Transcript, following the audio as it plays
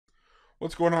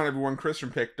What's going on, everyone? Chris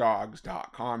from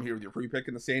Pickdawgz.com here with your free pick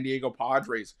in the San Diego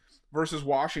Padres versus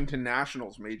Washington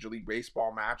Nationals Major League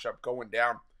Baseball matchup going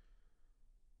down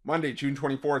Monday, June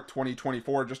 24th,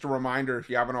 2024. Just a reminder, if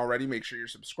you haven't already, make sure you're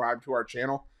subscribed to our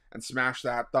channel and smash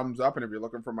that thumbs up. And if you're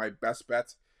looking for my best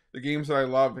bets, the games that I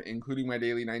love, including my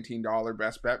daily $19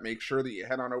 best bet, make sure that you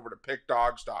head on over to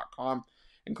Pickdawgz.com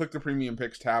and click the Premium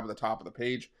Picks tab at the top of the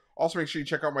page. Also, make sure you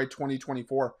check out my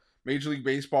 2024 Major League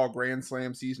Baseball Grand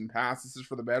Slam Season Pass. This is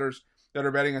for the bettors that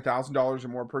are betting $1,000 or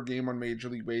more per game on Major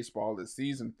League Baseball this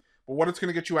season. But what it's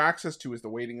going to get you access to is the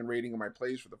weighting and rating of my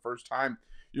plays for the first time.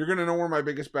 You're going to know where my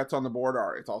biggest bets on the board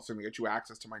are. It's also going to get you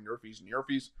access to my nerfies and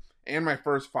yerfies and my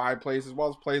first 5 plays, as well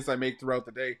as plays I make throughout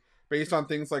the day based on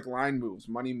things like line moves,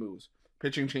 money moves,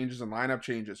 pitching changes, and lineup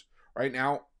changes. Right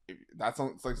now, if that's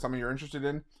like something you're interested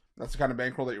in, that's the kind of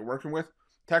bankroll that you're working with.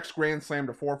 Text Grand Slam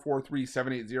to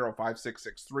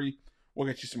 443-780-5663. We'll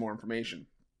get you some more information.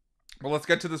 But let's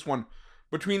get to this one.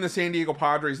 Between the San Diego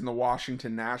Padres and the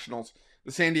Washington Nationals,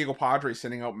 the San Diego Padres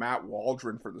sending out Matt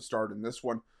Waldron for the start in this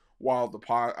one, while the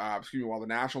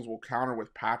Nationals will counter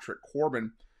with Patrick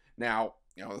Corbin. Now,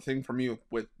 the thing for me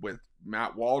with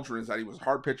Matt Waldron is that he was a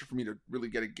hard pitcher for me to really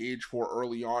get a gauge for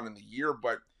early on in the year,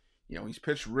 but he's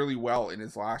pitched really well in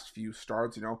his last few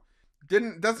starts.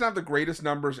 Doesn't have the greatest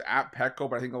numbers at Petco,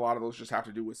 but I think a lot of those just have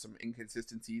to do with some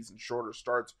inconsistencies and shorter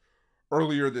starts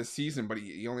earlier this season. But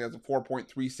he only has a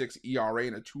 4.36 ERA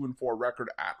and a 2-4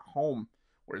 record at home,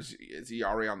 whereas his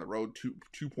ERA on the road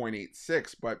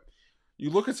 2.86. But you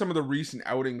look at some of the recent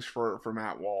outings for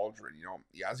Matt Waldron.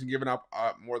 He hasn't given up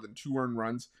more than 2 earned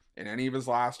runs in any of his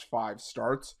last 5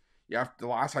 starts. The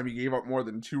last time he gave up more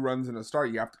than 2 runs in a start,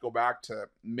 you have to go back to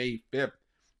May 5th,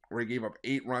 where he gave up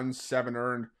 8 runs, 7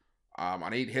 earned,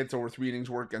 on 8 hits over 3 innings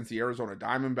work against the Arizona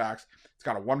Diamondbacks. It's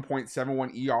got a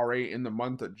 1.71 ERA in the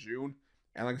month of June.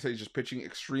 And like I said, he's just pitching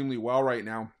extremely well right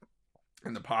now.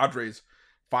 And the Padres,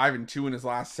 5-2 in his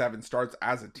last 7 starts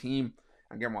as a team.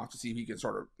 Again, we'll have to see if he can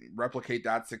sort of replicate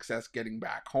that success getting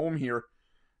back home here.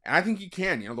 And I think he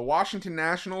can. The Washington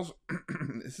Nationals,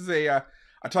 this is a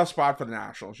tough spot for the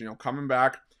Nationals. Coming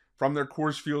back from their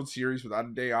Coors Field series without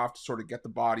a day off to sort of get the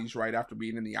bodies right after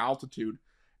being in the altitude.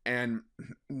 And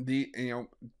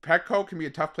Petco can be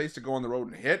a tough place to go on the road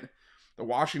and hit. The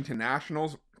Washington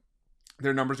Nationals,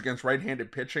 their numbers against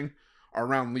right-handed pitching are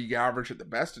around league average at the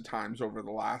best of times over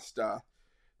the last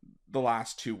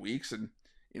 2 weeks. And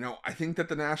I think that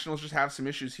the Nationals just have some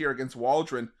issues here against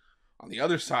Waldron. On the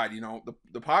other side,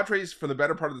 the Padres for the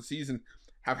better part of the season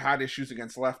have had issues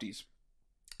against lefties.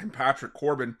 And Patrick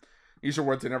Corbin, these are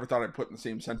words I never thought I'd put in the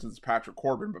same sentence as Patrick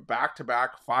Corbin, but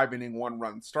back-to-back 5-inning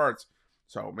 1-run starts.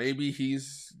 So maybe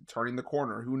he's turning the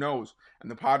corner. Who knows? And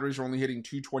the Padres are only hitting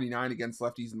 .229 against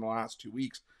lefties in the last 2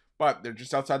 weeks. But they're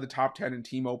just outside the top 10 in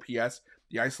team OPS.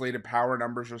 The isolated power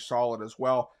numbers are solid as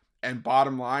well. And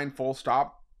bottom line, full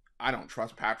stop, I don't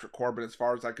trust Patrick Corbin as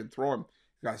far as I can throw him.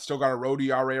 He's still got a road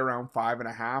ERA around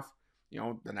 5.5.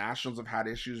 The Nationals have had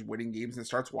issues winning games and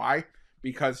starts. Why?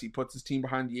 Because he puts his team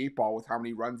behind the 8 ball with how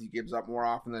many runs he gives up more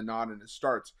often than not in his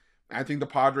starts. And I think the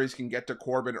Padres can get to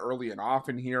Corbin early and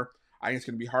often here. I think it's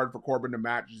going to be hard for Corbin to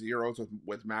match zeros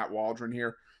with Matt Waldron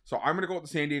here. So I'm going to go with the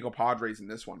San Diego Padres in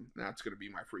this one. That's going to be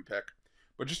my free pick.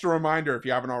 But just a reminder, if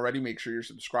you haven't already, make sure you're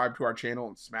subscribed to our channel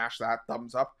and smash that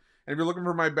thumbs up. And if you're looking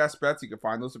for my best bets, you can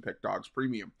find those at Pick Dawgz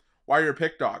Premium. While you're at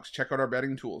Pick Dawgz, check out our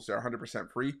betting tools. They're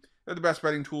 100% free. They're the best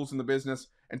betting tools in the business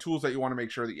and tools that you want to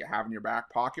make sure that you have in your back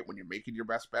pocket when you're making your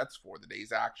best bets for the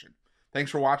day's action.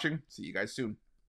 Thanks for watching. See you guys soon.